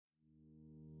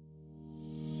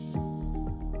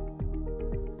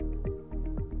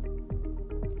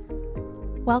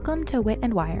Welcome to Wit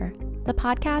and Wire, the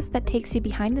podcast that takes you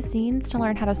behind the scenes to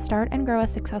learn how to start and grow a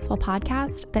successful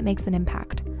podcast that makes an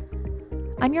impact.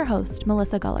 I'm your host,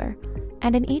 Melissa Guller,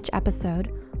 and in each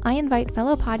episode, I invite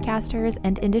fellow podcasters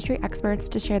and industry experts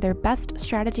to share their best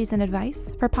strategies and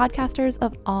advice for podcasters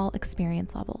of all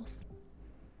experience levels.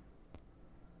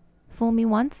 Fool me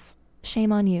once,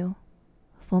 shame on you.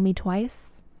 Fool me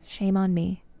twice, shame on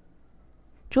me.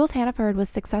 Jules Hannaford was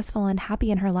successful and happy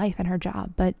in her life and her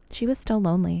job, but she was still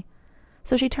lonely.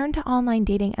 So she turned to online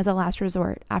dating as a last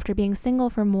resort after being single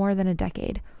for more than a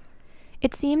decade.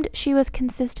 It seemed she was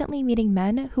consistently meeting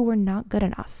men who were not good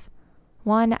enough.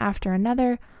 One after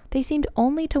another, they seemed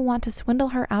only to want to swindle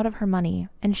her out of her money,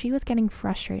 and she was getting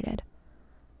frustrated.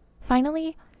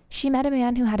 Finally, she met a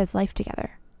man who had his life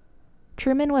together.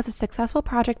 Truman was a successful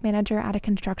project manager at a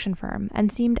construction firm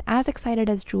and seemed as excited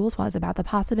as Jules was about the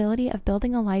possibility of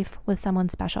building a life with someone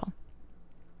special.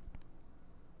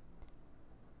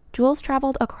 Jules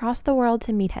traveled across the world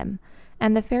to meet him,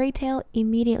 and the fairy tale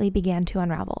immediately began to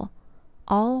unravel.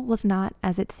 All was not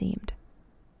as it seemed.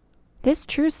 This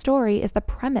true story is the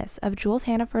premise of Jules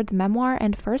Hannaford's memoir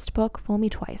and first book, Fool Me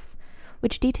Twice,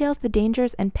 which details the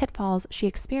dangers and pitfalls she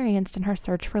experienced in her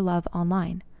search for love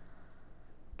online.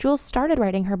 Jules started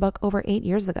writing her book over 8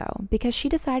 years ago because she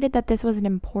decided that this was an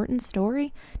important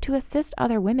story to assist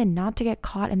other women not to get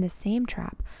caught in the same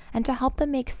trap and to help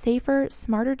them make safer,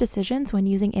 smarter decisions when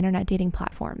using internet dating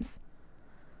platforms.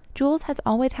 Jules has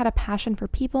always had a passion for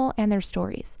people and their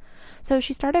stories, so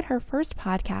she started her first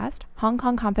podcast, Hong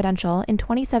Kong Confidential, in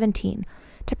 2017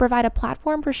 to provide a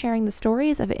platform for sharing the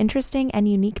stories of interesting and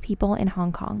unique people in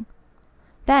Hong Kong.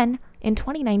 Then, in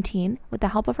 2019, with the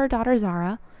help of her daughter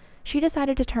Zara, she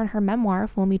decided to turn her memoir,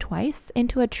 Fool Me Twice,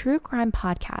 into a true crime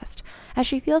podcast, as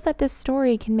she feels that this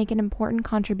story can make an important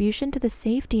contribution to the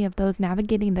safety of those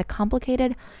navigating the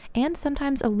complicated and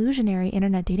sometimes illusionary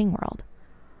internet dating world.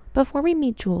 Before we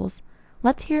meet Jules,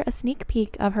 let's hear a sneak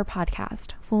peek of her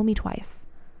podcast, Fool Me Twice.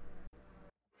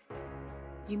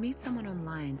 You meet someone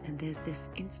online and there's this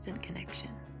instant connection.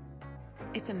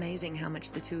 It's amazing how much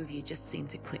the two of you just seem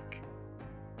to click.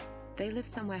 They live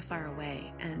somewhere far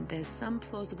away, and there's some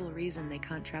plausible reason they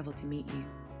can't travel to meet you.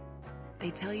 They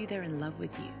tell you they're in love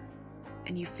with you,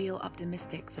 and you feel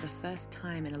optimistic for the first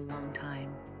time in a long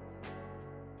time.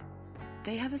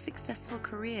 They have a successful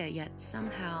career, yet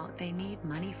somehow they need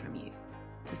money from you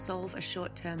to solve a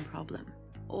short-term problem,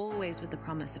 always with the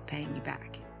promise of paying you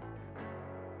back.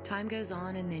 Time goes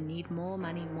on and they need more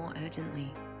money more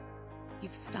urgently.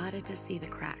 You've started to see the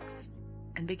cracks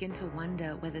and begin to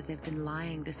wonder whether they've been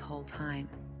lying this whole time.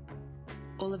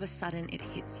 All of a sudden, it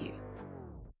hits you.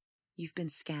 You've been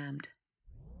scammed.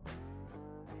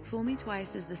 Fool Me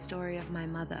Twice is the story of my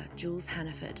mother, Jules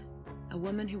Hannaford, a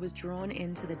woman who was drawn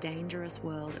into the dangerous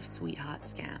world of sweetheart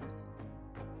scams.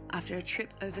 After a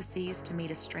trip overseas to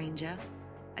meet a stranger,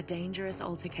 a dangerous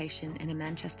altercation in a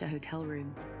Manchester hotel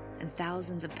room, and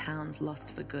thousands of pounds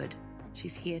lost for good,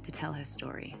 she's here to tell her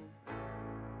story.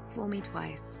 Fool Me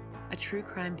Twice, a true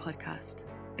crime podcast,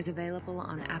 is available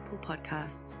on Apple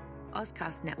Podcasts,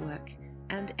 Ozcast Network,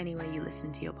 and anywhere you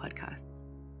listen to your podcasts.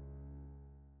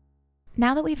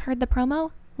 Now that we've heard the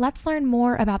promo, let's learn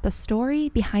more about the story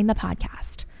behind the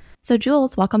podcast. So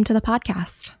Jules, welcome to the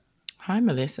podcast. Hi,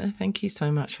 Melissa. Thank you so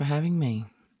much for having me.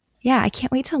 Yeah, I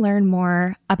can't wait to learn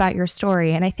more about your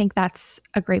story, and I think that's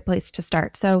a great place to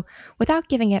start. So without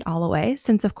giving it all away,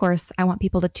 since of course I want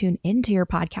people to tune into your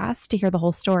podcast to hear the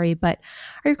whole story, but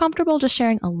are you comfortable just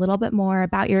sharing a little bit more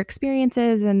about your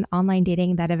experiences in online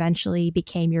dating that eventually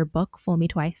became your book, Fool Me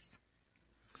Twice?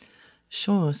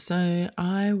 Sure. So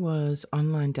I was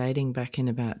online dating back in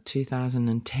about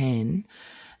 2010,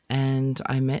 and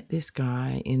I met this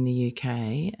guy in the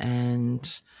UK,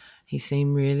 and he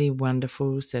seemed really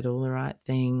wonderful, said all the right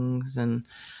things, and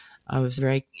I was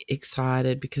very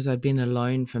excited because I'd been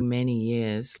alone for many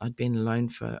years. I'd been alone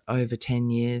for over 10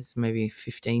 years, maybe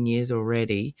 15 years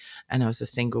already, and I was a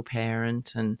single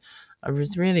parent, and I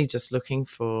was really just looking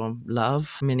for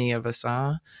love. Many of us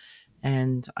are.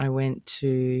 And I went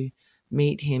to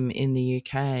meet him in the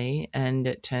UK, and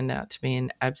it turned out to be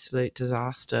an absolute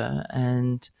disaster,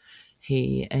 and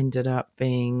he ended up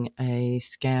being a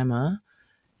scammer.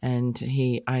 And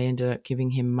I ended up giving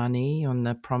him money on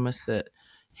the promise that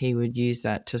he would use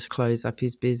that to close up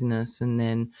his business and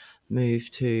then move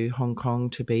to Hong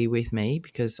Kong to be with me,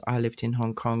 because I lived in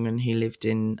Hong Kong and he lived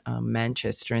in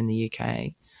Manchester in the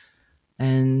UK.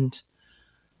 And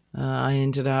I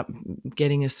ended up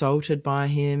getting assaulted by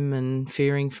him and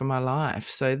fearing for my life.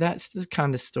 So that's the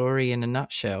kind of story in a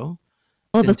nutshell.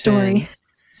 Love a story.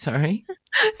 Sorry?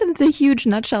 Since it's a huge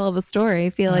nutshell of a story, I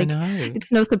feel I like know.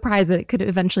 it's no surprise that it could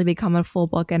eventually become a full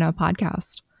book and a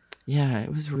podcast. Yeah,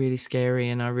 it was really scary,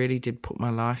 and I really did put my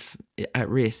life at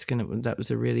risk, and that was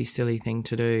a really silly thing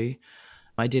to do.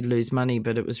 I did lose money,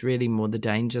 but it was really more the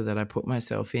danger that I put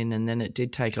myself in, and then it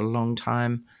did take a long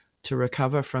time to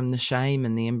recover from the shame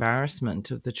and the embarrassment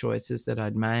of the choices that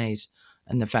I'd made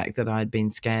and the fact that I'd been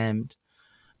scammed.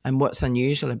 And what's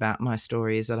unusual about my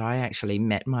story is that I actually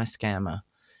met my scammer.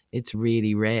 It's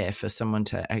really rare for someone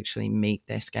to actually meet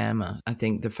their scammer. I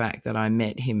think the fact that I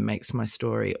met him makes my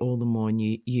story all the more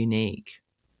unique.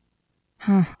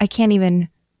 I can't even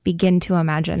begin to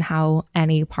imagine how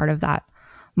any part of that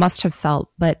must have felt.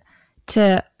 But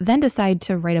to then decide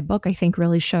to write a book, I think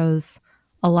really shows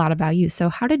a lot about you. So,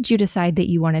 how did you decide that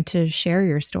you wanted to share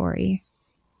your story?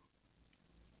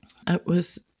 It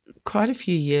was quite a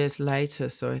few years later,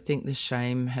 so I think the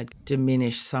shame had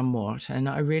diminished somewhat, and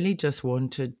I really just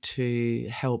wanted to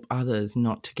help others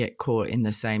not to get caught in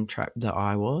the same trap that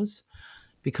I was,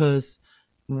 because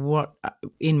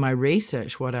in my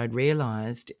research, what I'd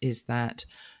realized is that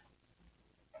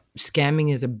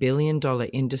scamming is $1 billion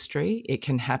industry. It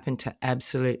can happen to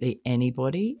absolutely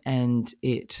anybody, and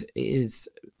it is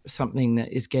something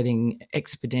that is getting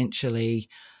exponentially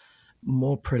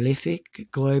more prolific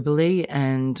globally.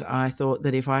 And I thought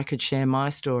that if I could share my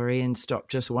story and stop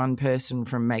just one person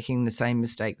from making the same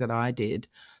mistake that I did,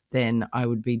 then I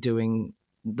would be doing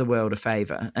the world a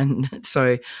favor. And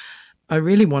so I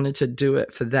really wanted to do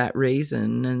it for that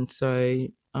reason. And so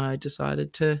I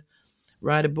decided to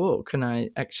write a book, and I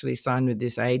actually signed with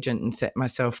this agent and set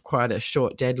myself quite a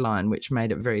short deadline, which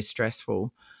made it very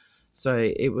stressful. So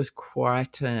it was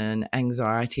quite an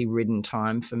anxiety-ridden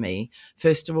time for me.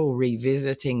 First of all,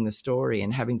 revisiting the story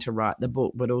and having to write the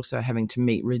book, but also having to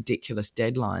meet ridiculous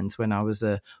deadlines when I was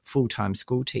a full-time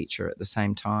school teacher at the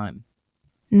same time.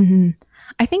 Mm-hmm.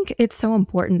 I think it's so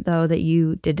important, though, that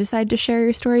you did decide to share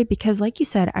your story because, like you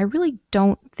said, I really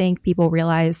don't think people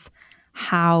realize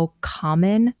how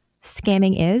common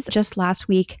scamming is. Just last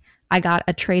week, I got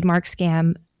a trademark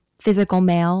scam physical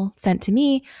mail sent to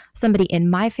me. Somebody in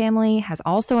my family has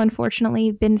also unfortunately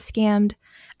been scammed.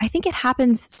 I think it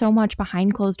happens so much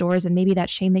behind closed doors, and maybe that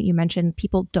shame that you mentioned,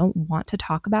 people don't want to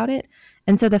talk about it.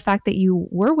 And so the fact that you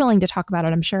were willing to talk about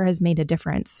it, I'm sure has made a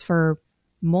difference for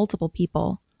multiple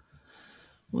people.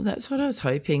 Well, that's what I was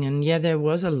hoping. And yeah, there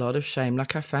was a lot of shame.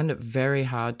 Like, I found it very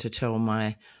hard to tell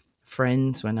my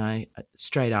friends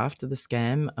straight after the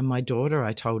scam. And my daughter,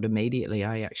 I told immediately.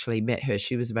 I actually met her.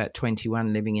 She was about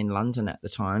 21, living in London at the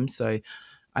time. So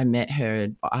I met her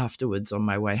afterwards on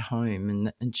my way home,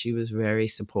 and she was very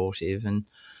supportive and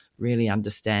really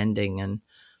understanding, and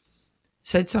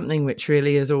said something which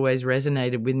really has always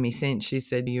resonated with me since. She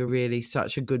said, "You're really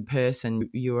such a good person.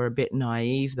 You're a bit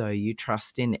naive, though. You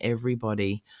trust in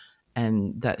everybody.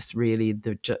 And that's really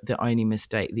the only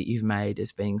mistake that you've made,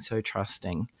 is being so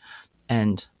trusting.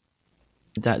 And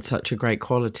that's such a great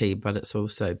quality, but it's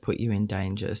also put you in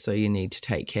danger. So you need to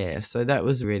take care." So that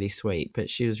was really sweet, but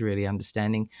she was really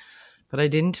understanding. But I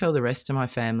didn't tell the rest of my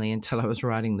family until I was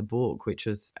writing the book, which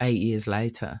was 8 years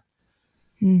later.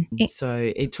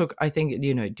 So it took, I think,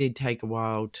 it did take a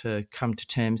while to come to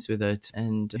terms with it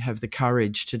and have the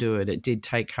courage to do it. It did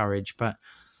take courage, but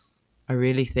I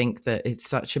really think that it's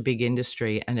such a big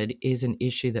industry, and it is an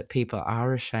issue that people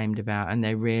are ashamed about and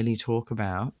they rarely talk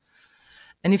about.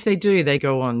 And if they do, they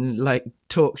go on like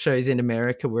talk shows in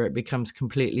America where it becomes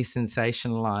completely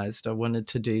sensationalized. I wanted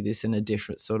to do this in a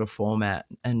different sort of format.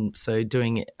 And so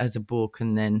doing it as a book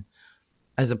and then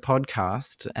as a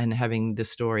podcast and having the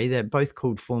story, they're both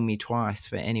called Fool Me Twice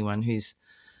for anyone who's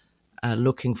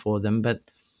looking for them. But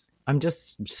I'm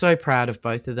just so proud of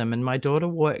both of them. And my daughter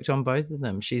worked on both of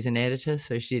them. She's an editor,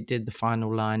 so she did the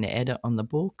final line edit on the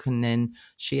book. And then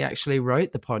she actually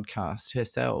wrote the podcast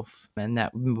herself. And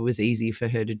that was easy for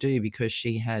her to do because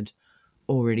she had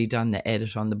already done the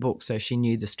edit on the book. So she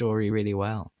knew the story really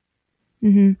well.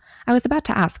 Mm-hmm. I was about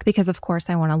to ask because, of course,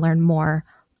 I want to learn more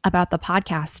about the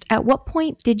podcast. At what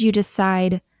point did you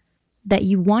decide that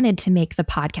you wanted to make the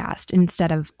podcast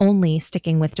instead of only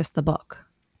sticking with just the book?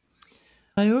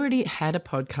 I already had a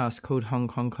podcast called Hong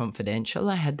Kong Confidential.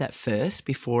 I had that first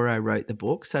before I wrote the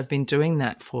book. So I've been doing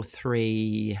that for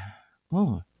is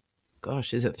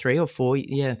it 3 or 4?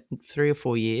 Yeah, 3 or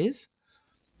 4 years.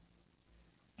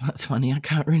 That's funny. I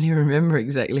can't really remember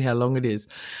exactly how long it is.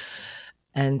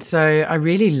 And so I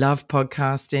really love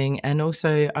podcasting. And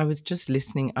also I was just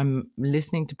listening. I'm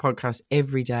listening to podcasts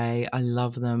every day. I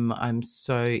love them. I'm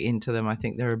so into them. I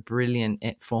think they're a brilliant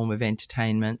form of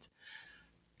entertainment.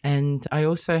 And I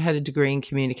also had a degree in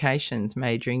communications,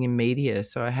 majoring in media.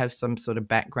 So I have some sort of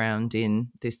background in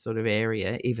this sort of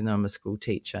area, even though I'm a school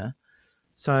teacher.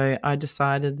 So I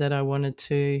decided that I wanted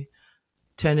to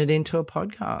turn it into a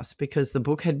podcast because the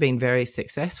book had been very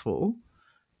successful.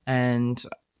 And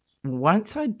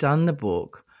once I'd done the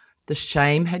book, the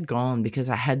shame had gone because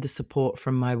I had the support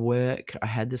from my work. I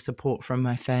had the support from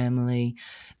my family.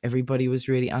 Everybody was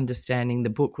really understanding. The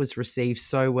book was received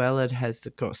so well. It has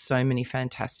got so many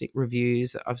fantastic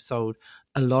reviews. I've sold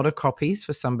a lot of copies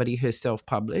for somebody who's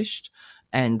self-published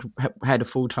and had a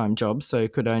full-time job, so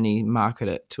could only market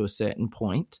it to a certain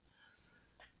point.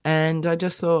 And I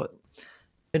just thought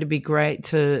it'd be great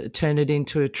to turn it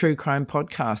into a true crime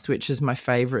podcast, which is my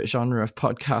favorite genre of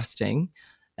podcasting.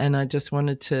 And I just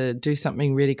wanted to do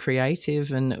something really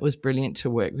creative, and it was brilliant to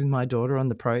work with my daughter on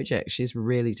the project. She's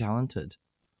really talented.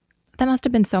 That must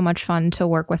have been so much fun to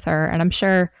work with her, and I'm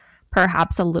sure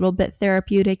perhaps a little bit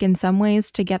therapeutic in some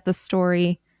ways to get the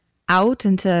story out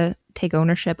and to take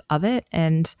ownership of it.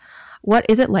 And what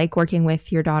is it like working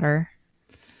with your daughter?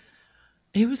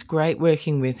 It was great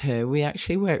working with her. We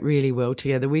actually work really well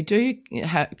together. We do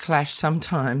clash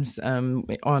sometimes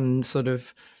on sort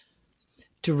of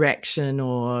direction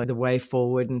or the way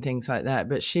forward and things like that,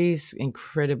 but she's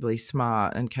incredibly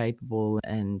smart and capable,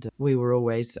 and we were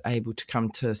always able to come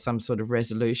to some sort of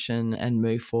resolution and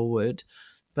move forward.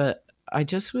 But I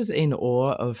just was in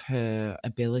awe of her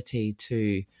ability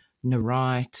to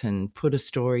narrate and put a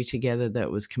story together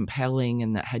that was compelling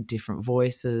and that had different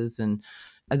voices. And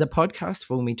the podcast,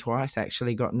 Fool Me Twice,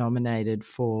 actually got nominated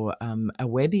for a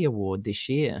Webby Award this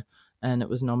year, and it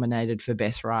was nominated for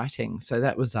Best Writing. So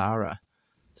that was Zara.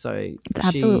 So it's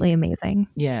absolutely amazing.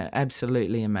 Yeah,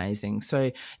 absolutely amazing.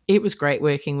 So it was great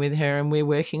working with her, and we're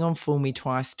working on Fool Me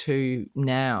Twice 2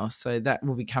 now. So that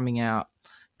will be coming out.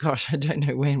 Gosh, I don't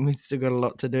know when. We've still got a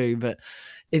lot to do, but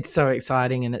it's so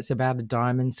exciting, and it's about a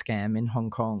diamond scam in Hong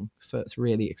Kong. So it's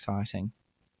really exciting.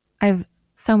 I have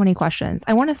so many questions.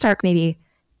 I want to start maybe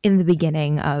in the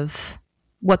beginning of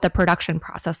what the production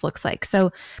process looks like.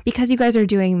 So because you guys are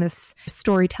doing this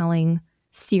storytelling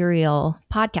serial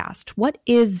podcast, what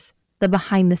is the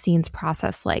behind the scenes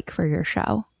process like for your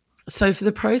show? So for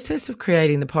the process of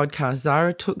creating the podcast,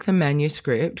 Zara took the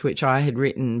manuscript, which I had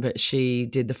written, but she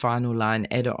did the final line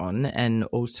edit on. And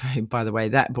also, by the way,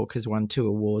 that book has won 2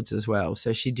 awards as well.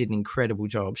 So she did an incredible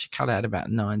job. She cut out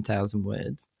about 9,000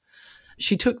 words.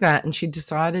 She took that and she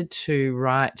decided to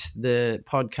write the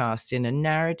podcast in a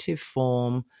narrative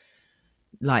form,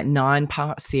 like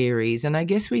 9-part series. And I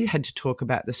guess we had to talk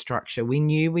about the structure. We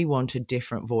knew we wanted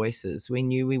different voices. We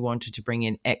knew we wanted to bring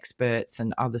in experts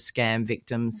and other scam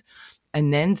victims.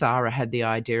 And then Zara had the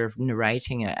idea of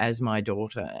narrating it as my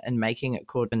daughter and making it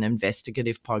called an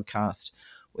investigative podcast,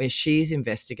 where she's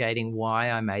investigating why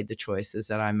I made the choices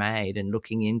that I made and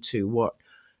looking into what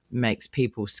makes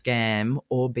people scam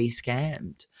or be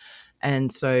scammed.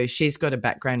 And so she's got a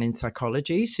background in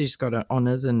psychology. She's got an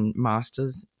honours and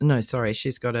master's.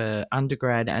 She's got an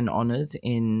undergrad and honours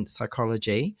in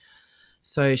psychology.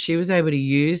 So she was able to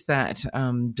use that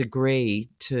degree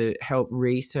to help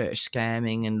research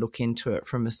scamming and look into it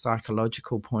from a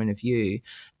psychological point of view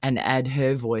and add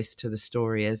her voice to the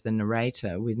story as the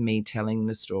narrator with me telling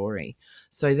the story.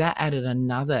 So that added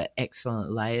another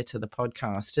excellent layer to the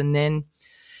podcast. And then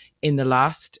in the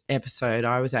last episode,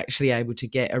 I was actually able to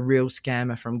get a real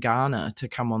scammer from Ghana to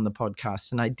come on the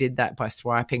podcast. And I did that by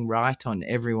swiping right on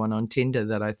everyone on Tinder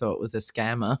that I thought was a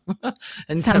scammer.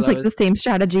 Sounds like the same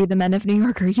strategy the men of New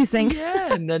York are using.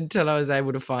 Yeah, and until I was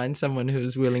able to find someone who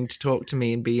was willing to talk to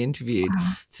me and be interviewed.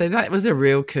 Wow. So that was a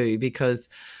real coup, because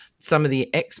some of the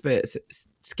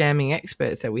scamming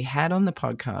experts that we had on the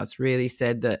podcast really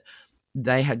said that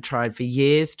they had tried for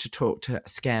years to talk to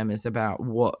scammers about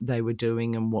what they were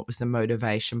doing and what was the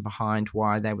motivation behind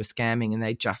why they were scamming, and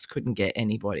they just couldn't get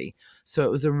anybody. So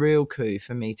it was a real coup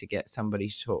for me to get somebody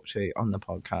to talk to on the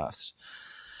podcast.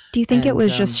 Do you think it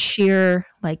was just sheer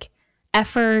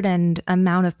effort and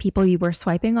amount of people you were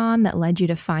swiping on that led you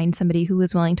to find somebody who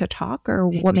was willing to talk, or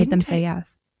what made them say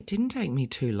yes? It didn't take me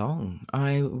too long.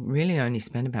 I really only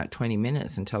spent about 20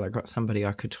 minutes until I got somebody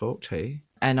I could talk to.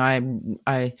 And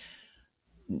I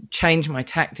change my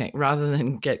tactic rather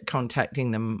than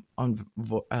contacting them on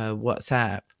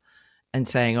WhatsApp and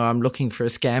saying, I'm looking for a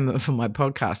scammer for my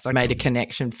podcast. I made a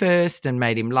connection first and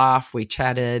made him laugh. We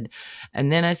chatted.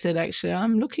 And then I said, actually,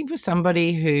 I'm looking for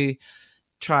somebody who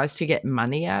tries to get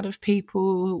money out of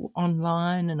people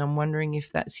online. And I'm wondering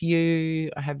if that's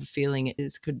you. I have a feeling it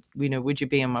is. Would you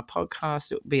be on my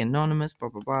podcast? It would be anonymous, blah,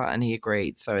 blah, blah. And he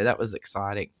agreed. So that was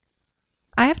exciting.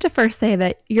 I have to first say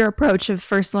that your approach of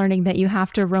first learning that you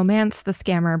have to romance the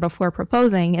scammer before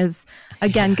proposing is,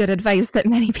 again, good advice that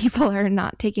many people are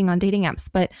not taking on dating apps.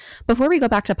 But before we go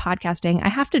back to podcasting, I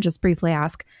have to just briefly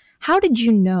ask, how did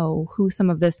you know who some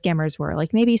of the scammers were?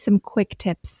 Like maybe some quick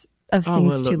tips of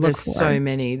things to look for.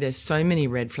 There's so many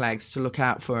red flags to look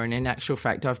out for. And in actual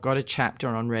fact, I've got a chapter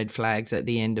on red flags at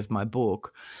the end of my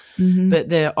book. But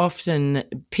they're often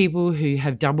people who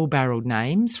have double-barreled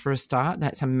names for a start.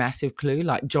 That's a massive clue,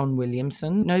 like John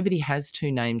Williamson. Nobody has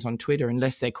two names on Twitter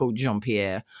unless they're called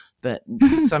Jean-Pierre, but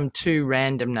some two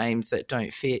random names that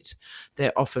don't fit.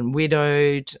 They're often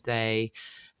widowed. They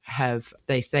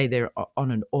say they're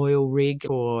on an oil rig,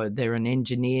 or they're an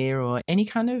engineer, or any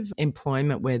kind of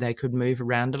employment where they could move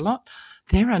around a lot.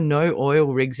 There are no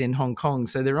oil rigs in Hong Kong.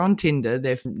 So they're on Tinder.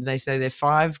 They say they're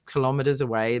 5 kilometers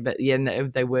away, but yeah,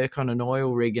 they work on an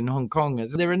oil rig in Hong Kong.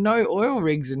 So there are no oil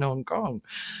rigs in Hong Kong.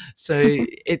 So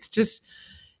it's just,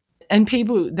 and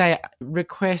people, they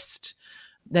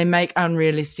make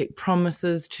unrealistic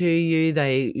promises to you.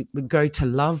 They go to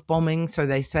love bombing. So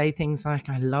they say things like,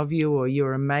 I love you, or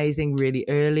you're amazing, really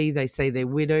early. They say they're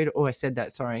widowed. Oh, I said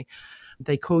that, sorry.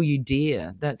 They call you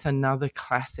dear. That's another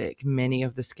classic. Many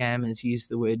of the scammers use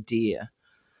the word dear.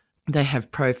 They have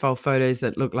profile photos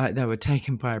that look like they were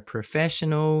taken by a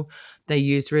professional. They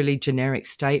use really generic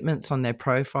statements on their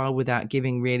profile without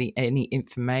giving really any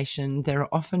information. There are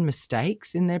often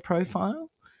mistakes in their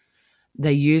profile.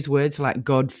 They use words like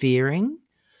God-fearing.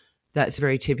 That's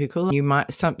very typical.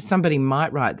 Somebody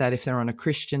might write that if they're on a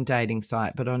Christian dating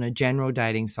site, but on a general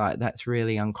dating site, that's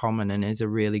really uncommon and is a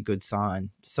really good sign.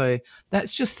 So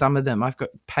that's just some of them. I've got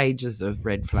pages of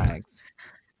red flags.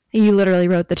 You literally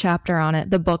wrote the chapter on it,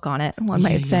 the book on it, one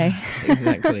might say.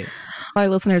 Exactly. Our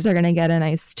listeners are going to get a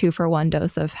nice 2-for-1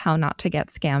 dose of how not to get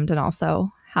scammed and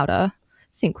also how to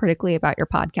think critically about your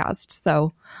podcast.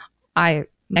 So I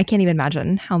can't even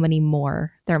imagine how many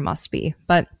more there must be.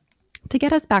 But to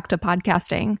get us back to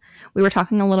podcasting, we were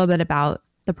talking a little bit about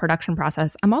the production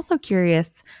process. I'm also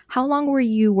curious, how long were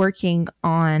you working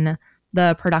on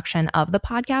the production of the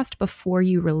podcast before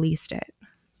you released it?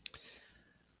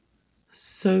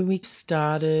 So we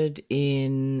started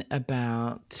in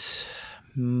about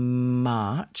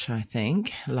March, I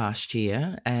think, last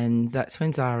year, and that's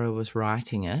when Zara was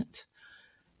writing it.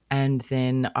 And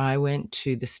then I went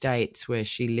to the States where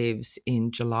she lives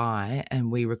in July, and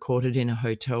we recorded in a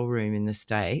hotel room in the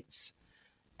States.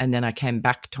 And then I came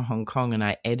back to Hong Kong and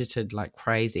I edited like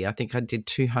crazy. I think I did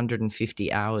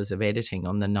 250 hours of editing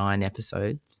on the 9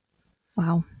 episodes.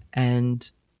 Wow. And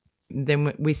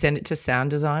then we sent it to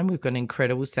sound design. We've got an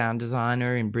incredible sound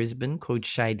designer in Brisbane called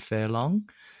Shade Furlong,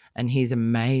 and he's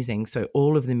amazing. So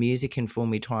all of the music in Fool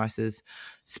Me Twice is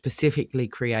specifically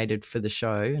created for the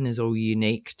show and is all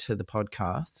unique to the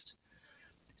podcast.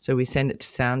 So we sent it to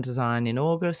sound design in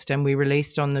August, and we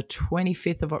released on the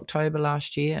 25th of October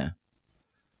last year.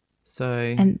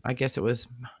 So I guess it was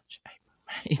March,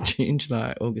 April, May, June,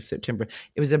 July, August, September.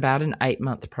 It was about an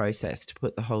 8-month process to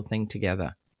put the whole thing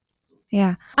together.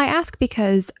 Yeah. I ask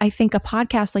because I think a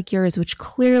podcast like yours, which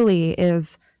clearly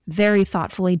is very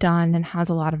thoughtfully done and has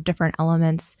a lot of different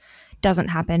elements, doesn't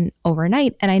happen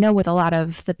overnight. And I know with a lot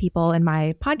of the people in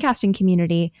my podcasting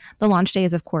community, the launch day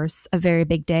is, of course, a very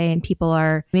big day and people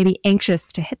are maybe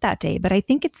anxious to hit that day. But I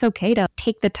think it's okay to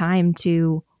take the time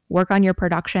to work on your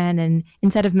production, and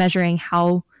instead of measuring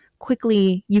how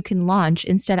quickly you can launch,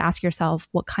 instead ask yourself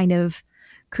what kind of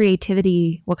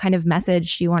creativity, what kind of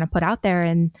message do you want to put out there,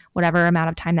 and whatever amount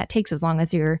of time that takes, as long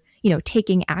as you're,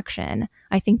 taking action.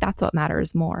 I think that's what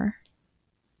matters more.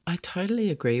 I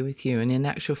totally agree with you. And in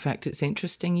actual fact, it's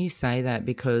interesting you say that,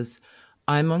 because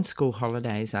I'm on school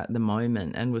holidays at the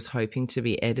moment and was hoping to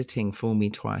be editing Fool Me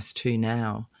Twice 2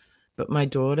 now. But my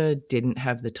daughter didn't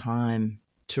have the time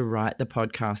to write the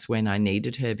podcast when I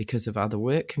needed her because of other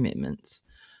work commitments.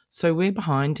 So we're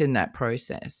behind in that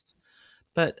process.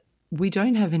 But we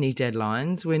don't have any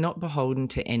deadlines. We're not beholden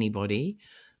to anybody.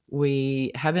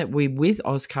 We're with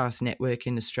Ozcast Network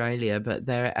in Australia, but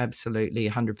they're absolutely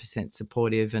 100%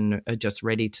 supportive and are just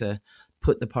ready to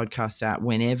put the podcast out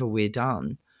whenever we're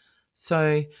done.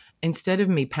 So instead of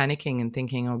me panicking and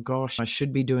thinking, oh gosh, I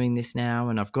should be doing this now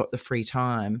and I've got the free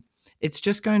time, it's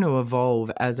just going to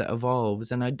evolve as it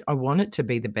evolves. And I want it to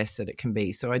be the best that it can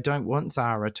be. So I don't want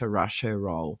Zara to rush her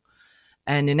role.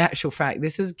 And in actual fact,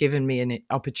 this has given me an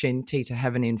opportunity to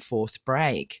have an enforced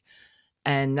break.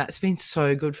 And that's been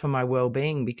so good for my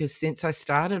well-being, because since I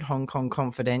started Hong Kong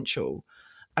Confidential,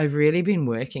 I've really been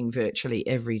working virtually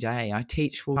every day. I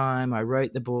teach full-time. I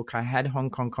wrote the book. I had Hong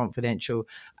Kong Confidential.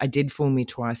 I did Fool Me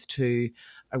Twice 2.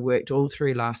 I worked all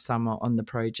through last summer on the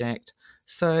project.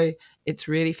 So it's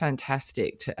really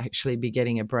fantastic to actually be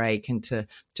getting a break and to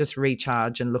just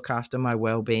recharge and look after my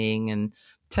well-being and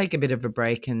take a bit of a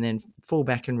break and then fall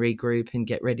back and regroup and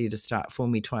get ready to start Fool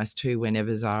Me Twice 2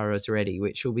 whenever Zara's ready,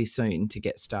 which will be soon to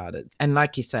get started. And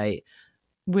like you say,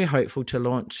 we're hopeful to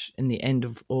launch in the end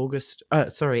of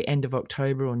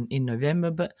October or in November,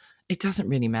 but it doesn't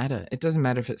really matter. It doesn't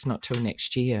matter if it's not till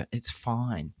next year. It's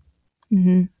fine.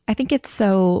 Mm-hmm. I think it's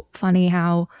so funny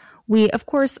how of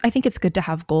course, I think it's good to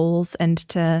have goals and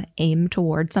to aim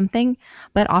towards something,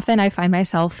 but often I find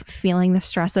myself feeling the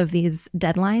stress of these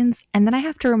deadlines. And then I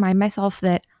have to remind myself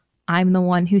that I'm the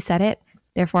one who set it.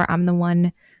 Therefore, I'm the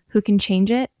one who can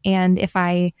change it. And if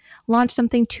I launch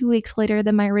something 2 weeks later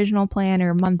than my original plan,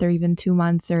 or a month, or even 2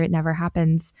 months, or it never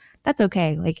happens, that's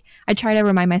okay. Like, I try to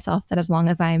remind myself that as long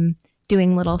as I'm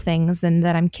doing little things and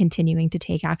that I'm continuing to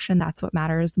take action, that's what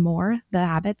matters more, the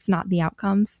habits, not the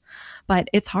outcomes. But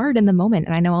it's hard in the moment.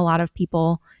 And I know a lot of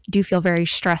people do feel very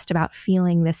stressed about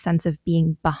feeling this sense of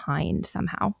being behind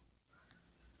somehow.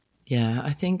 Yeah,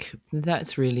 I think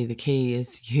that's really the key,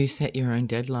 is you set your own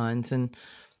deadlines. And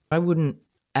I wouldn't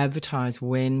advertise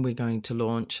when we're going to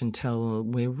launch until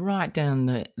we're right down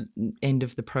the end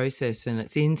of the process and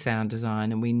it's in sound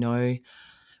design and we know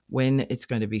when it's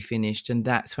going to be finished. And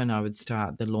that's when I would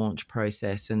start the launch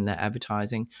process and the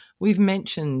advertising. We've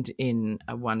mentioned in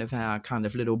one of our kind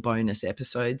of little bonus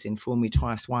episodes in Fool Me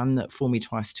Twice 1 that Fool Me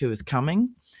Twice 2 is coming.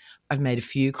 I've made a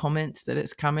few comments that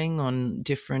it's coming on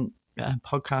different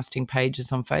podcasting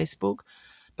pages on Facebook,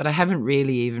 but I haven't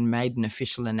really even made an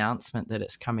official announcement that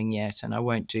it's coming yet, and I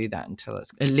won't do that until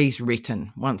it's at least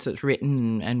written. Once it's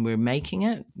written and we're making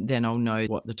it, then I'll know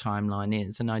what the timeline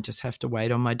is, and I just have to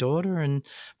wait on my daughter, and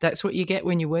that's what you get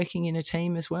when you're working in a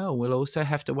team as well. We'll also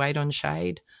have to wait on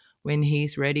Shade when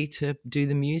he's ready to do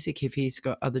the music. If he's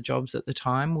got other jobs at the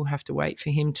time, we'll have to wait for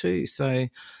him too. So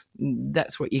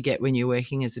that's what you get when you're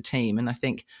working as a team. And I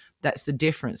think that's the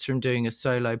difference from doing a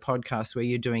solo podcast where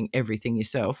you're doing everything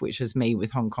yourself, which is me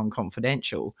with Hong Kong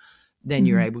Confidential. Then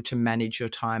you're able to manage your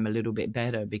time a little bit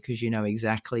better because you know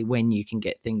exactly when you can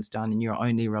get things done and you're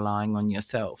only relying on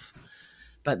yourself.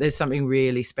 But there's something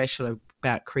really special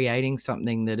about creating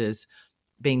something that is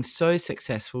being so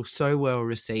successful, so well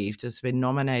received. It's been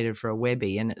nominated for a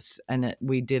Webby, and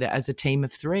we did it as a team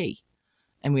of 3,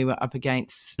 and we were up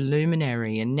against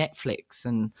Luminary and Netflix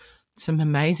and some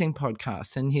amazing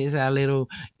podcasts. And here's our little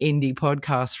indie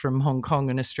podcast from Hong Kong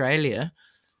and Australia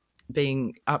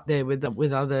being up there with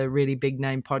other really big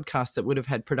name podcasts that would have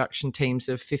had production teams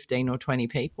of 15 or 20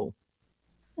 people.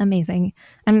 Amazing.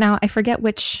 And now I forget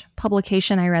which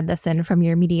publication I read this in from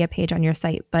your media page on your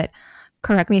site, but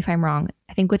correct me if I'm wrong.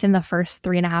 I think within the first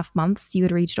 3.5 months, you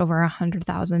had reached over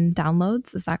 100,000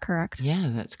 downloads. Is that correct? Yeah,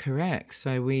 that's correct.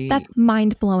 So that's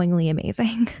mind-blowingly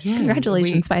amazing. Yeah,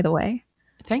 congratulations, by the way.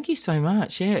 Thank you so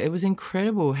much. Yeah, it was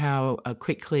incredible how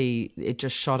quickly it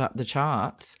just shot up the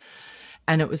charts.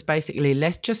 And it was basically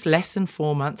less than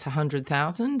 4 months,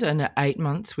 100,000. And at 8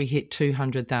 months, we hit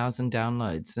 200,000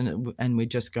 downloads. And we're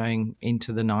just going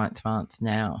into the 9th month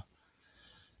now.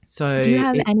 So do you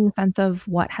have any sense of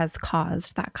what has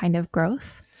caused that kind of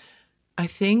growth? I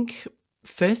think,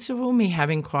 first of all, me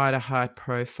having quite a high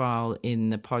profile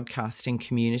in the podcasting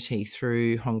community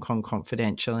through Hong Kong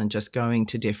Confidential and just going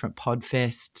to different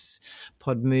podfests,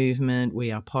 Pod Movement,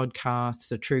 We Are Podcasts,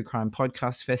 the True Crime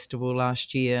Podcast Festival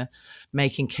last year,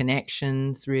 making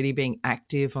connections, really being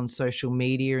active on social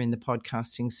media in the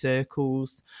podcasting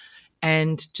circles.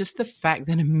 And just the fact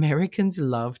that Americans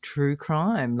love true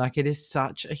crime, like it is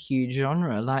such a huge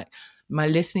genre. Like my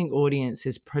listening audience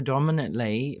is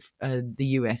predominantly the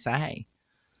USA.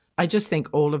 I just think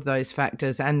all of those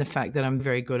factors and the fact that I'm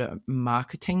very good at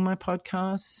marketing my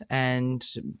podcasts, and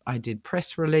I did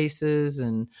press releases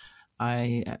and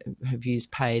I have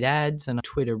used paid ads and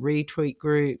Twitter retweet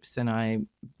groups, and I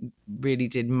really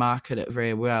did market it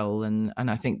very well. And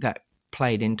I think that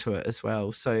played into it as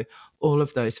well. So all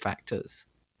of those factors.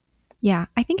 Yeah,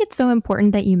 I think it's so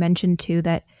important that you mentioned too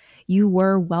that you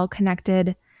were well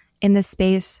connected in this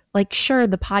space. Like, sure,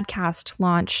 the podcast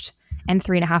launched and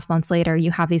 3.5 months later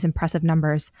you have these impressive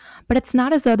numbers, but it's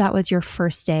not as though that was your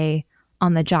first day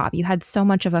on the job. You had so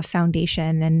much of a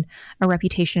foundation and a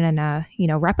reputation and a,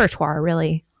 repertoire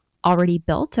really already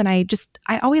built. And I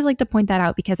always like to point that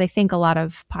out because I think a lot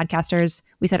of podcasters,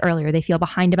 we said earlier, they feel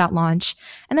behind about launch,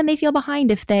 and then they feel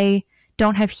behind if they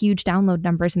don't have huge download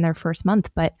numbers in their first month.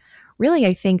 But really,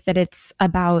 I think that it's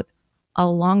about a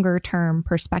longer term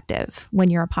perspective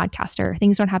when you're a podcaster.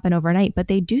 Things don't happen overnight, but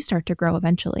they do start to grow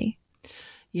eventually.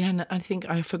 Yeah, and I think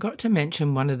I forgot to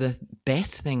mention one of the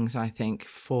best things I think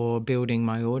for building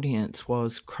my audience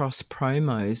was cross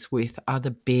promos with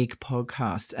other big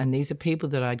podcasts. And these are people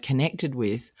that I'd connected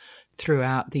with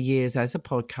throughout the years as a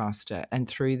podcaster and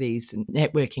through these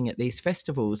networking at these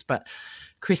festivals. But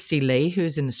Christy Lee,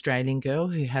 who's an Australian girl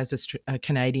who has a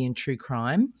Canadian true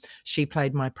crime, she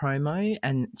played my promo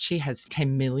and she has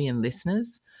 10 million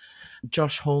listeners.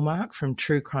 Josh Hallmark from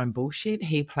True Crime Bullshit,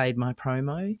 he played my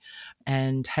promo,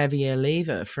 and Javier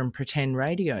Lever from Pretend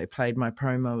Radio played my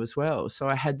promo as well. So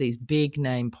I had these big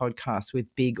name podcasts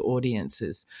with big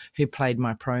audiences who played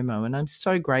my promo, and I'm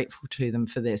so grateful to them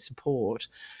for their support.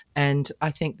 And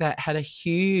I think that had a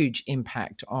huge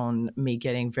impact on me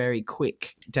getting very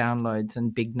quick downloads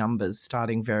and big numbers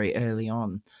starting very early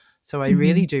on. So I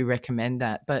really do recommend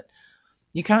that. But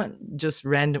you can't just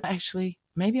actually,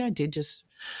 maybe I did just,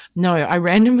 no, I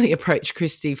randomly approached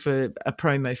Christy for a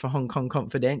promo for Hong Kong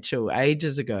Confidential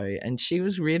ages ago, and she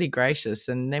was really gracious.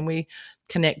 And then we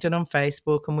connected on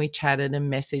Facebook and we chatted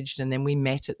and messaged, and then we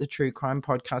met at the True Crime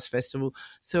Podcast Festival.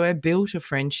 So I built a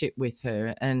friendship with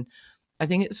her, and I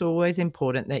think it's always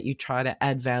important that you try to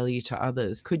add value to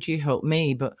others. Could you help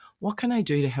me? But what can I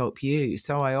do to help you?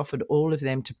 So I offered all of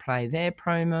them to play their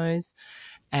promos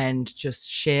and just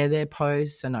share their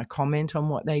posts, and I comment on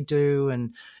what they do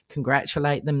and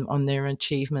congratulate them on their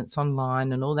achievements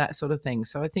online and all that sort of thing.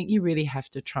 So I think you really have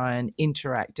to try and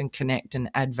interact and connect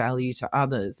and add value to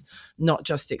others, not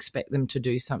just expect them to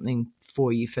do something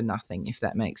for you for nothing, if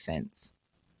that makes sense.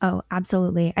 Oh,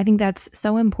 absolutely. I think that's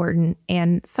so important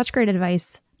and such great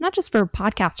advice, not just for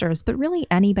podcasters, but really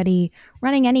anybody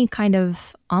running any kind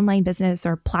of online business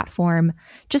or platform,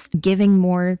 just giving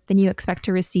more than you expect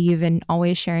to receive and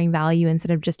always sharing value instead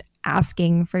of just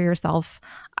asking for yourself.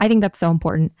 I think that's so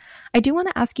important. I do want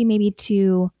to ask you maybe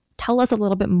to tell us a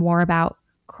little bit more about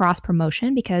cross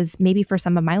promotion, because maybe for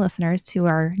some of my listeners who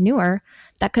are newer,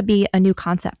 that could be a new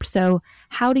concept. So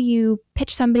how do you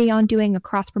pitch somebody on doing a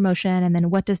cross promotion, and then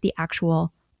what does the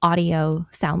actual audio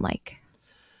sound like?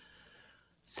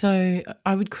 So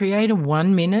I would create a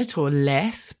 1 minute or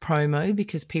less promo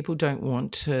because people don't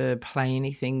want to play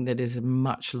anything that is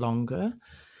much longer.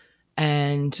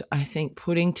 And I think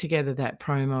putting together that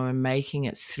promo and making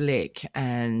it slick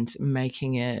and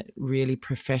making it really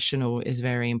professional is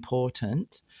very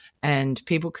important. And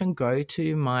people can go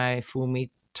to my Fool Me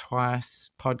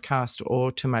Twice podcast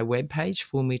or to my webpage,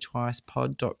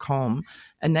 foolmetwicepod.com,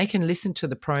 and they can listen to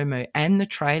the promo and the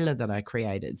trailer that I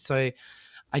created. So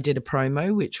I did a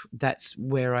promo, which that's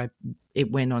where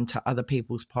it went on to other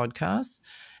people's podcasts.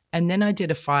 And then I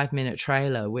did a 5-minute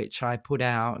trailer, which I put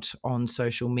out on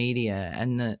social media.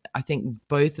 And I think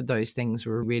both of those things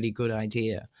were a really good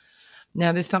idea.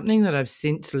 Now, there's something that I've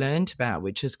since learned about,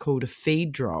 which is called a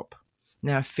feed drop.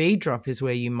 Now, a feed drop is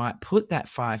where you might put that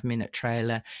 5-minute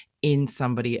trailer in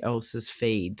somebody else's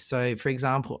feed. So, for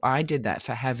example, I did that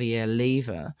for Javier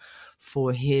Lever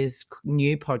for his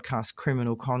new podcast,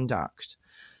 Criminal Conduct.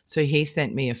 So he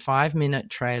sent me a 5-minute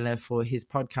trailer for his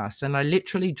podcast, and I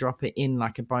literally drop it in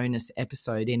like a bonus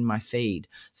episode in my feed.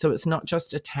 So it's not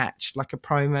just attached, like a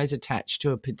promo is attached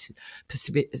to a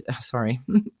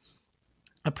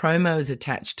promo is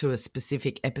attached to a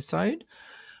specific episode,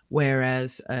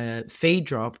 whereas a feed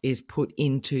drop is put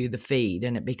into the feed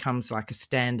and it becomes like a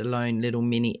standalone little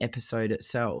mini episode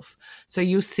itself. So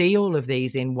you'll see all of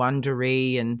these in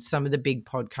Wondery and some of the big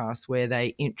podcasts where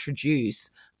they introduce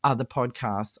other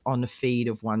podcasts on a feed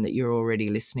of one that you're already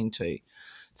listening to.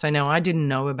 So now I didn't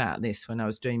know about this when I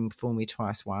was doing Fool Me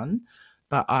Twice 1,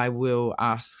 but I will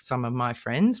ask some of my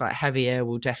friends, like Javier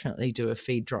will definitely do a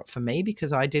feed drop for me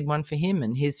because I did one for him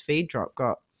and his feed drop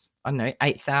got,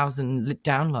 8,000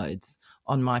 downloads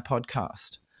on my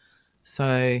podcast.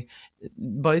 So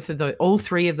all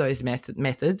three of those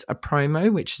methods, a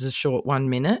promo, which is a short 1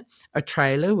 minute, a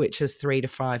trailer, which is 3 to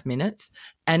 5 minutes,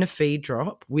 and a feed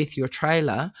drop with your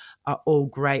trailer are all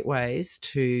great ways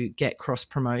to get cross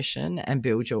promotion and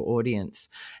build your audience.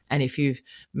 And if you've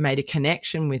made a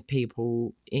connection with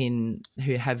people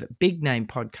who have big name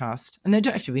podcasts, and they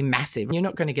don't have to be massive, you're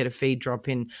not going to get a feed drop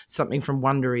in something from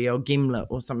Wondery or Gimlet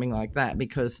or something like that,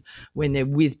 because when they're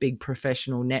with big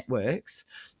professional networks,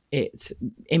 it's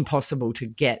impossible to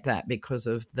get that because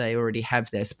they already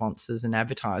have their sponsors and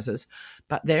advertisers.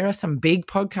 But there are some big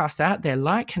podcasts out there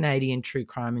like Canadian True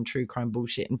Crime and True Crime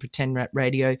Bullshit and Pretend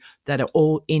Radio that are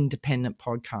all independent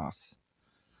podcasts.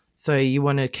 So you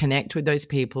want to connect with those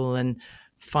people and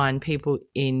find people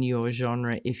in your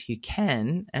genre if you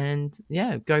can, and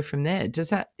go from there. Is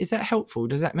that helpful?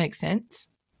 Does that make sense?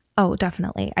 Oh,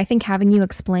 definitely. I think having you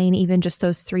explain even just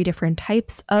those three different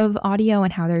types of audio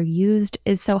and how they're used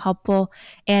is so helpful.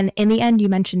 And in the end, you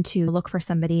mentioned to look for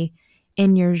somebody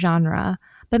in your genre,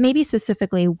 but maybe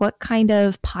specifically what kind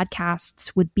of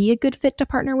podcasts would be a good fit to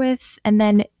partner with? And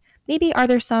then maybe are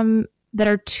there some that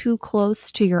are too close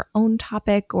to your own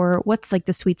topic, or what's like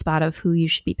the sweet spot of who you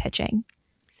should be pitching?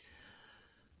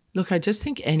 Look, I just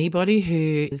think anybody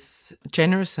who is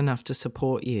generous enough to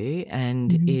support you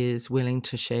and is willing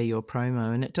to share your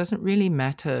promo, and it doesn't really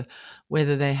matter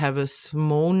whether they have a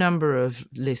small number of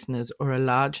listeners or a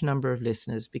large number of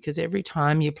listeners, because every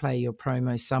time you play your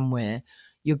promo somewhere,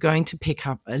 you're going to pick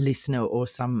up a listener or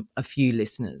a few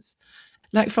listeners.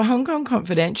 Like for Hong Kong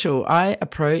Confidential, I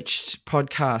approached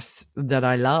podcasts that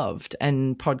I loved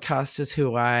and podcasters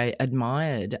who I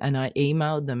admired, and I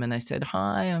emailed them and I said,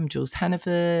 "Hi, I'm Jules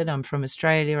Hannaford. I'm from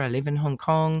Australia. I live in Hong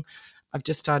Kong. I've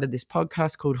just started this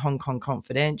podcast called Hong Kong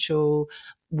Confidential.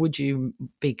 Would you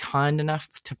be kind enough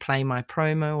to play my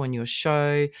promo on your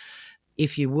show?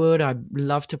 If you would, I'd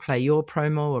love to play your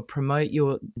promo or promote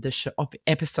the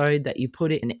episode that you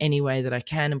put it in any way that I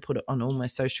can and put it on all my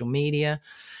social media."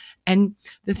 And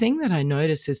the thing that I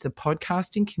notice is the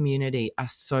podcasting community are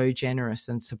so generous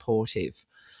and supportive.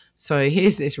 So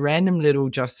here's this random little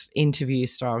just interview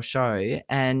style show,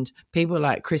 and people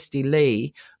like Christy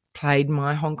Lee played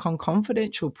my Hong Kong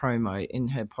Confidential promo in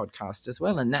her podcast as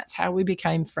well. And that's how we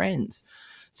became friends.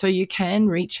 So you can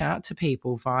reach out to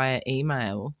people via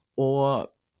email or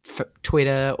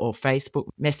Twitter or Facebook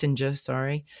Messenger,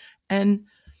 and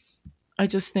I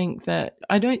just think that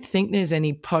I don't think there's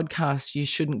any podcast you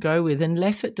shouldn't go with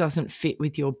unless it doesn't fit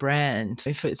with your brand.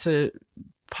 If it's a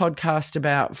podcast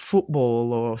about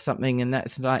football or something and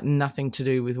that's like nothing to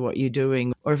do with what you're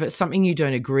doing, or if it's something you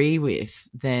don't agree with,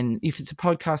 then if it's a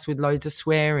podcast with loads of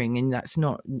swearing and that's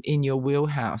not in your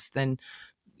wheelhouse, then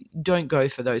don't go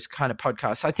for those kind of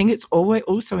podcasts. I think it's always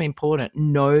also important,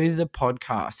 know the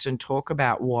podcast and talk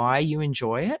about why you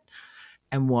enjoy it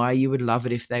and why you would love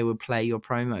it if they would play your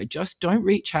promo. Just don't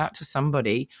reach out to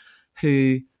somebody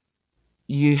who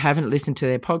you haven't listened to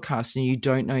their podcast and you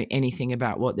don't know anything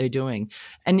about what they're doing.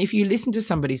 And if you listen to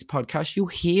somebody's podcast, you'll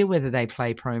hear whether they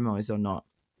play promos or not.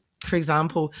 For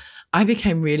example, I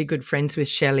became really good friends with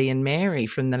Shelley and Mary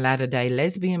from the Latter Day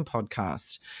Lesbian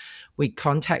podcast. We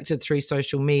contacted through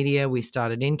social media. We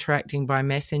started interacting by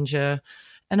Messenger.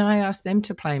 And I asked them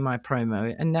to play my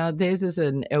promo. And now theirs is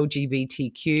an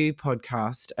LGBTQ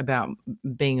podcast about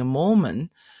being a Mormon.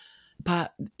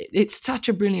 But it's such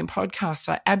a brilliant podcast.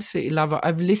 I absolutely love it.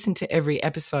 I've listened to every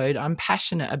episode. I'm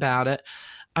passionate about it.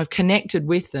 I've connected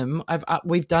with them.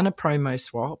 We've done a promo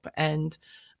swap, and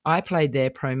I played their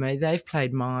promo. They've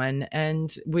played mine,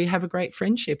 and we have a great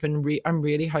friendship. And I'm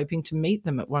really hoping to meet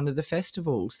them at one of the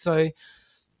festivals. So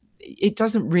it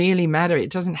doesn't really matter.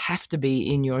 It doesn't have to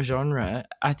be in your genre.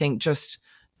 I think just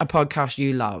a podcast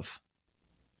you love.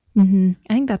 I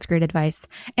think that's great advice.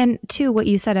 And too, what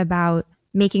you said about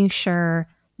making sure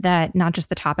that not just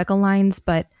the topic aligns,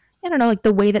 but I don't know, like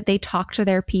the way that they talk to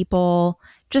their people,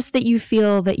 just that you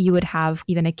feel that you would have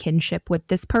even a kinship with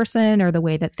this person or the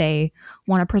way that they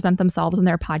want to present themselves in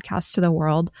their podcast to the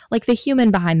world. Like the human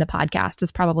behind the podcast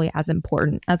is probably as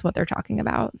important as what they're talking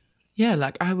about. Yeah,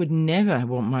 like I would never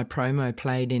want my promo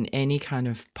played in any kind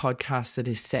of podcast that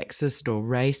is sexist or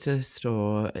racist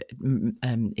or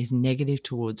is negative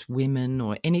towards women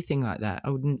or anything like that.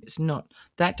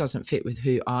 That doesn't fit with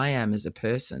who I am as a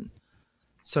person.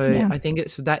 So yeah. I think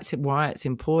that's why it's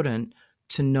important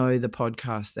to know the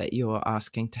podcast that you're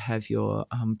asking to have your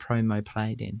promo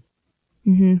played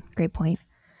in. Great point.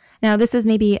 Now, this is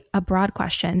maybe a broad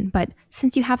question, but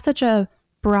since you have such a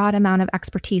broad amount of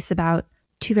expertise about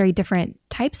two very different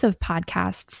types of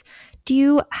podcasts, do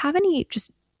you have any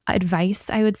just advice,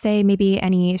 I would say, maybe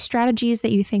any strategies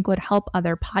that you think would help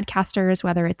other podcasters,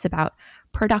 whether it's about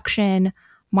production,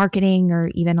 marketing,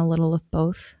 or even a little of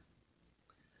both?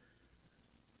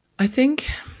 I think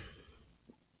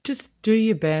just do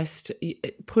your best,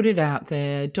 put it out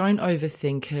there, don't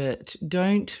overthink it,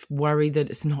 don't worry that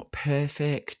it's not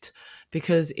perfect.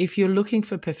 Because if you're looking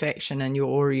for perfection and you're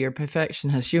already a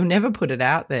perfectionist, you'll never put it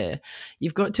out there.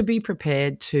 You've got to be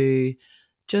prepared to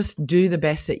just do the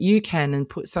best that you can and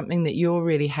put something that you're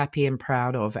really happy and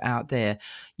proud of out there.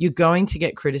 You're going to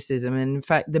get criticism. And in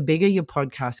fact, the bigger your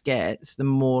podcast gets, the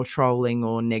more trolling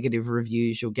or negative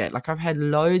reviews you'll get. Like I've had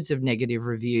loads of negative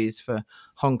reviews for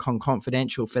Hong Kong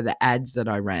Confidential for the ads that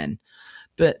I ran.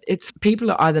 But it's people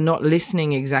are either not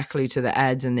listening exactly to the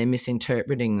ads and they're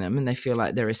misinterpreting them and they feel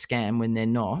like they're a scam when they're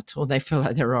not, or they feel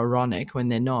like they're ironic when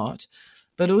they're not.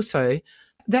 But also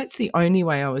that's the only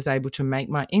way I was able to make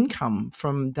my income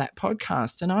from that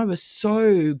podcast. And I was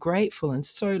so grateful and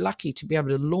so lucky to be able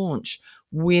to launch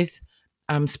with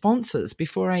sponsors.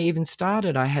 Before I even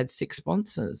started, I had 6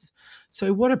 sponsors.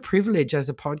 So what a privilege as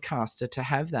a podcaster to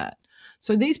have that.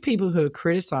 So these people who are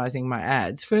criticizing my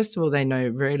ads, first of all, they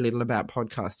know very little about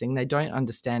podcasting. They don't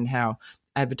understand how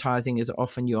advertising is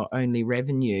often your only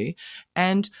revenue.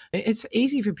 And it's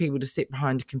easy for people to sit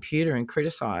behind a computer and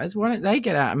criticize. Why don't they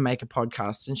get out and make a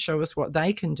podcast and show us what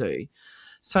they can do?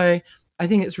 So I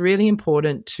think it's really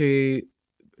important to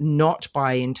not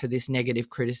buy into this negative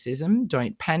criticism.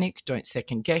 Don't panic, don't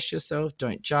second guess yourself,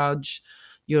 don't judge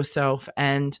yourself,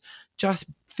 and just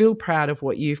feel proud of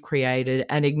what you've created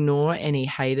and ignore any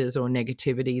haters or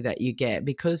negativity that you get,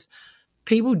 because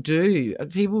people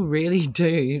really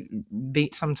do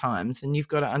beat sometimes, and you've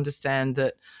got to understand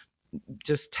that.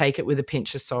 Just take it with a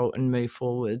pinch of salt and move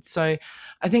forward. So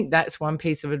I think that's one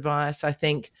piece of advice. I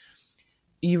think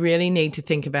you really need to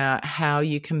think about how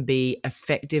you can be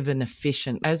effective and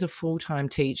efficient. As a full-time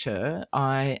teacher,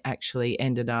 I actually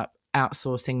ended up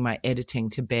outsourcing my editing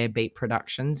to Bear Beat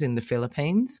Productions in the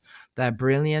Philippines. They're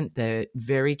brilliant. They're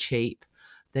very cheap.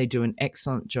 They do an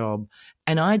excellent job.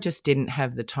 And I just didn't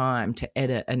have the time to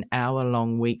edit an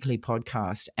hour-long weekly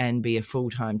podcast and be a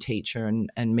full-time teacher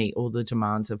and meet all the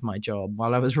demands of my job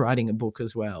while I was writing a book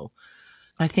as well.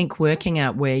 I think working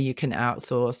out where you can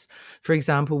outsource, for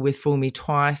example, with Fool Me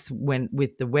Twice,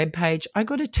 with the webpage, I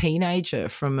got a teenager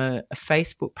from a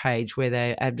Facebook page where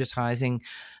they're advertising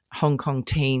Hong Kong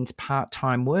teens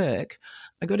part-time work.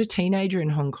 I got a teenager in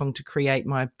Hong Kong to create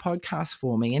my podcast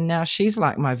for me, and now she's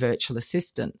like my virtual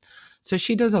assistant. So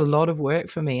she does a lot of work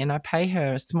for me, and I pay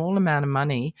her a small amount of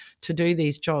money to do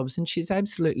these jobs, and she's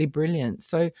absolutely brilliant.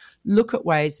 So look at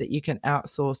ways that you can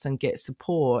outsource and get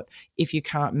support if you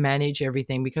can't manage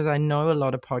everything, because I know a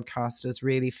lot of podcasters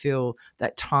really feel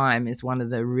that time is one of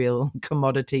the real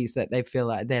commodities that they feel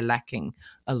like they're lacking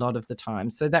a lot of the time.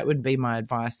 So that would be my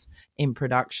advice in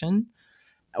production.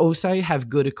 Also, have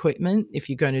good equipment if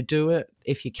you're going to do it.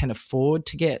 If you can afford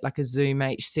to get like a Zoom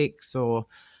H6 or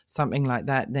something like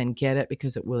that, then get it,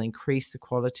 because it will increase the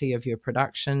quality of your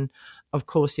production. Of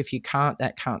course, if you can't,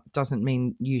 doesn't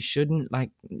mean you shouldn't.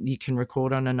 Like, you can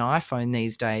record on an iPhone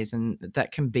these days, and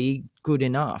that can be good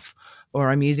enough. Or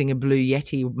I'm using a Blue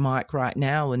Yeti mic right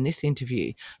now in this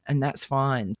interview, and that's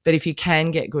fine. But if you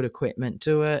can get good equipment,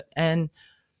 do it. And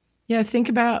yeah, think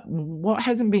about what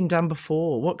hasn't been done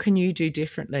before. What can you do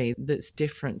differently that's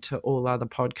different to all other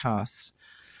podcasts?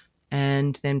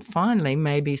 And then finally,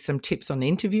 maybe some tips on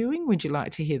interviewing. Would you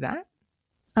like to hear that?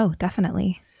 Oh,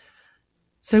 definitely.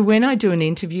 So when I do an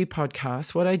interview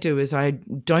podcast, what I do is I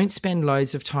don't spend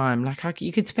loads of time.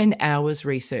 You could spend hours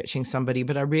researching somebody,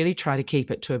 but I really try to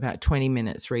keep it to about 20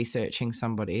 minutes researching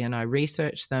somebody. And I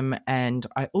research them, and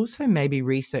I also maybe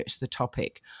research the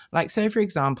topic. Like, say, for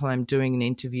example, I'm doing an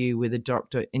interview with a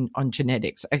doctor on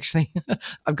genetics. Actually,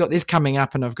 I've got this coming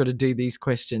up, and I've got to do these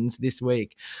questions this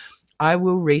week. I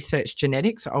will research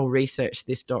genetics. I'll research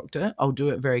this doctor. I'll do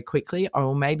it very quickly. I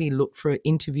will maybe look for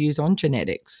interviews on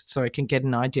genetics so I can get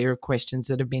an idea of questions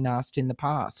that have been asked in the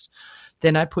past.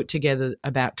 Then I put together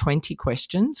about 20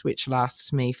 questions, which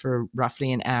lasts me for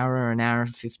roughly an hour or an hour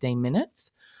and 15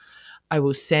 minutes. I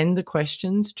will send the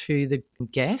questions to the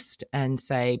guest and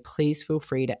say, please feel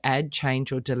free to add,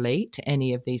 change, or delete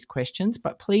any of these questions,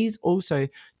 but please also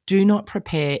do not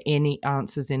prepare any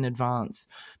answers in advance,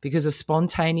 because a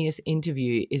spontaneous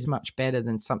interview is much better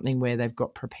than something where they've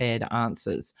got prepared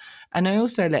answers. And I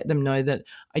also let them know that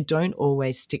I don't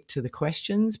always stick to the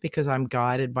questions, because I'm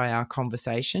guided by our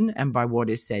conversation and by what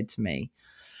is said to me.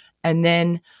 And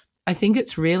then I think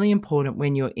it's really important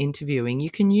when you're interviewing, you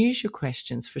can use your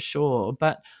questions for sure,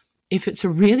 but if it's a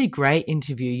really great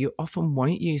interview, you often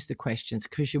won't use the questions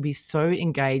because you'll be so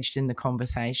engaged in the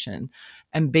conversation.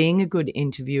 And being a good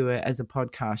interviewer as a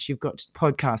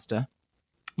podcaster,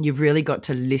 you've really got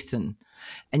to listen,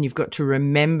 and you've got to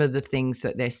remember the things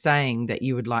that they're saying that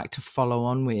you would like to follow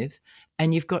on with,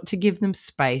 and you've got to give them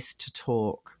space to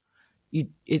talk.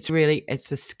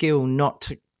 It's a skill not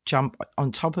to jump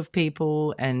on top of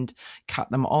people and cut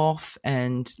them off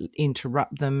and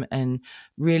interrupt them, and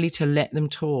really to let them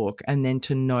talk and then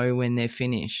to know when they're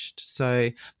finished. So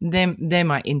they're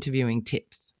my interviewing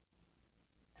tips.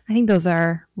 I think those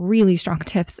are really strong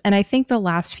tips. And I think the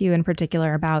last few in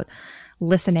particular about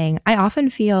listening, I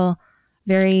often feel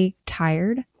very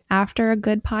tired after a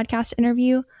good podcast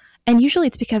interview. And usually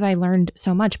it's because I learned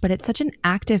so much, but it's such an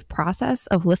active process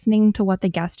of listening to what the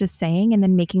guest is saying and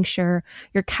then making sure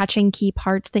you're catching key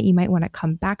parts that you might want to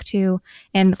come back to.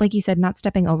 And like you said, not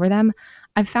stepping over them.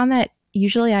 I've found that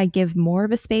usually I give more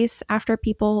of a space after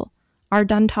people are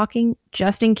done talking,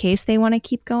 just in case they want to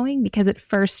keep going, because at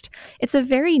first it's a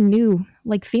very new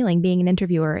feeling being an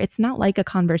interviewer. It's not like a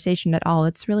conversation at all.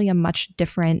 It's really a much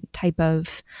different type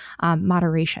of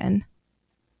moderation.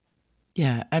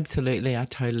 Yeah, absolutely. I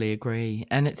totally agree.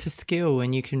 And it's a skill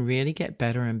and you can really get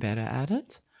better and better at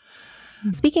it.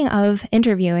 Speaking of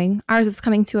interviewing, ours is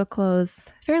coming to a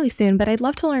close fairly soon, but I'd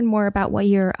love to learn more about what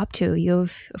you're up to. You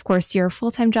have, of course, your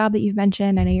full-time job that you've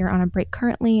mentioned. I know you're on a break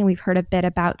currently, and we've heard a bit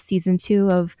about season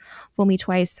 2 of Fool Me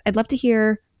Twice. I'd love to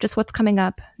hear just what's coming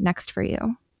up next for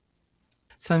you.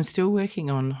 So I'm still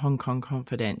working on Hong Kong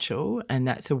Confidential, and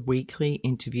that's a weekly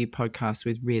interview podcast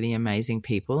with really amazing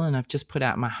people. And I've just put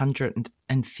out my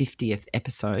 150th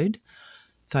episode.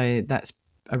 So that's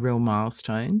a real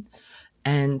milestone.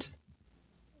 And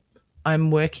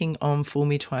I'm working on Fool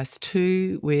Me Twice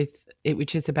 2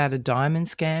 which is about a diamond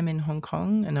scam in Hong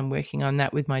Kong, and I'm working on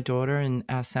that with my daughter and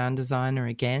our sound designer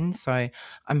again. So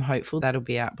I'm hopeful that'll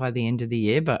be out by the end of the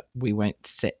year, but we won't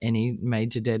set any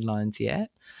major deadlines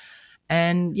yet.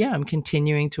 And yeah, I'm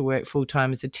continuing to work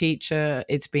full-time as a teacher.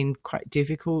 It's been quite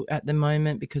difficult at the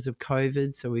moment because of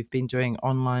COVID, so we've been doing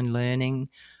online learning,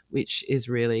 which is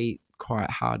really quite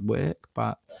hard work,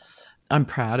 but I'm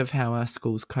proud of how our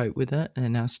schools cope with it,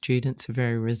 and our students are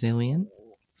very resilient.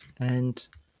 And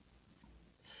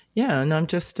yeah, and I'm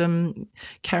just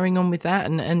carrying on with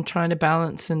that and trying to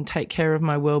balance and take care of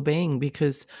my well-being,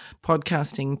 because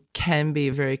podcasting can be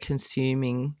a very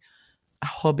consuming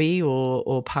hobby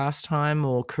or pastime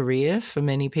or career for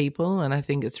many people. And I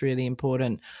think it's really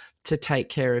important to take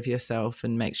care of yourself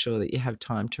and make sure that you have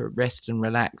time to rest and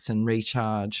relax and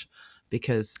recharge,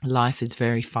 because life is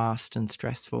very fast and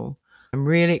stressful. I'm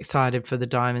really excited for the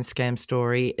diamond scam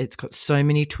story. It's got so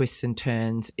many twists and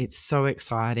turns. It's so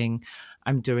exciting.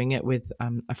 I'm doing it with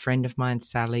a friend of mine,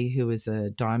 Sally, who is a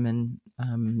diamond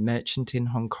merchant in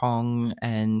Hong Kong.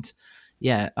 And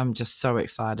yeah, I'm just so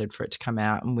excited for it to come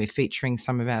out. And we're featuring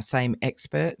some of our same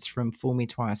experts from Fool Me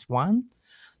Twice 1.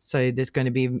 So there's going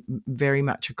to be very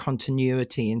much a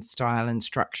continuity in style and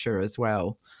structure as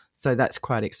well. So that's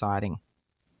quite exciting.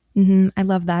 Mm-hmm. I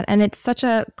love that. And it's such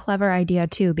a clever idea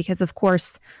too, because of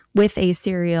course, with a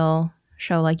serial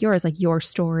show like yours, like your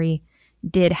story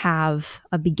did have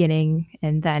a beginning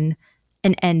and then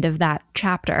an end of that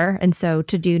chapter. And so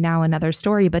to do now another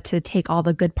story, but to take all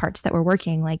the good parts that were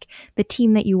working, like the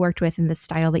team that you worked with and the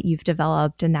style that you've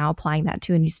developed, and now applying that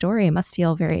to a new story, it must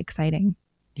feel very exciting.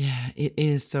 Yeah, it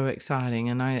is so exciting.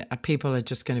 And people are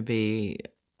just going to be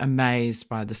amazed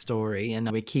by the story,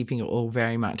 and we're keeping it all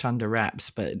very much under wraps,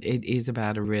 but it is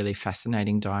about a really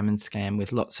fascinating diamond scam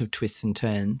with lots of twists and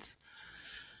turns.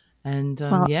 And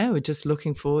yeah, we're just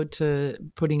looking forward to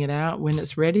putting it out when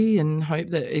it's ready, and hope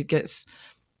that it gets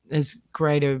as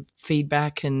great a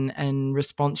feedback and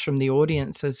response from the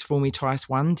audience as Fool Me Twice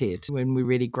 1 did, when we're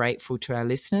really grateful to our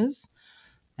listeners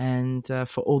and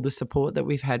for all the support that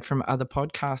we've had from other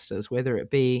podcasters, whether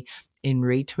it be in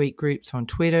retweet groups on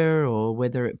Twitter or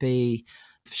whether it be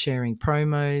sharing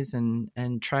promos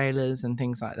and trailers and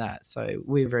things like that. So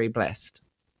we're very blessed.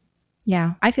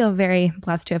 Yeah, I feel very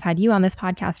blessed to have had you on this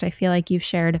podcast. I feel like you've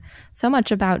shared so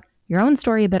much about your own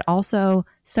story, but also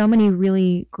so many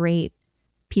really great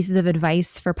pieces of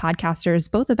advice for podcasters,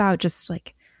 both about just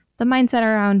like the mindset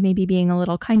around maybe being a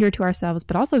little kinder to ourselves,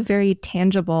 but also very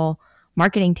tangible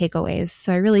marketing takeaways.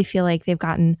 So I really feel like they've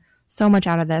gotten so much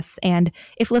out of this. And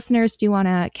if listeners do want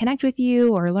to connect with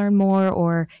you or learn more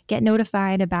or get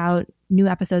notified about new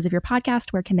episodes of your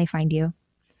podcast, where can they find you?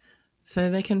 So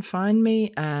they can find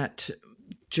me at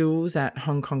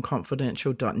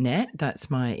jules@hongkongconfidential.net. That's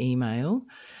my email.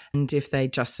 And if they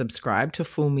just subscribe to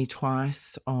Fool Me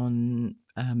Twice on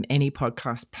any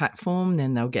podcast platform,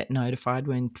 then they'll get notified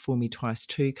when Fool Me Twice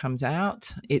 2 comes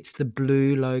out. It's the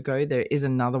blue logo. There is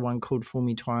another one called Fool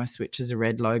Me Twice, which is a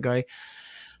red logo.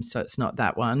 So it's not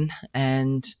that one.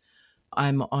 And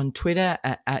I'm on Twitter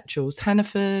at Jules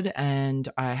Hannaford, and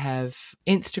I have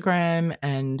Instagram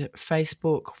and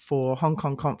Facebook for Hong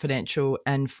Kong Confidential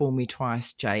and Fool Me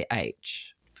Twice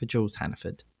JH for Jules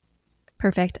Hannaford.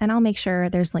 Perfect. And I'll make sure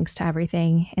there's links to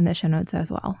everything in the show notes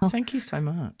as well. Thank you so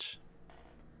much.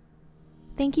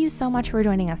 Thank you so much for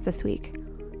joining us this week.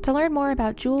 To learn more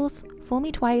about Jules, Fool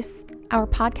Me Twice, our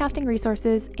podcasting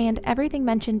resources, and everything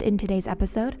mentioned in today's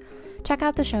episode, check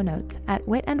out the show notes at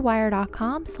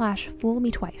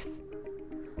witandwire.com/foolmetwice.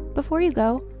 Before you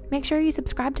go, make sure you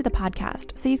subscribe to the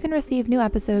podcast so you can receive new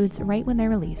episodes right when they're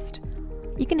released.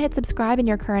 You can hit subscribe in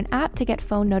your current app to get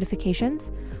phone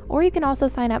notifications, or you can also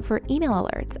sign up for email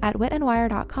alerts at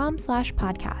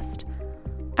witandwire.com/podcast.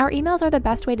 Our emails are the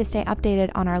best way to stay updated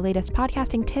on our latest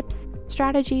podcasting tips,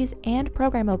 strategies, and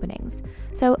program openings.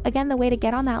 So again, the way to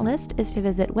get on that list is to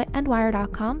visit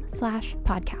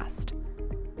witandwire.com/podcast.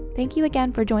 Thank you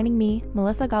again for joining me,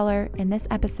 Melissa Guller, in this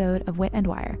episode of Wit and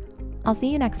Wire. I'll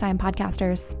see you next time,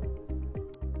 podcasters.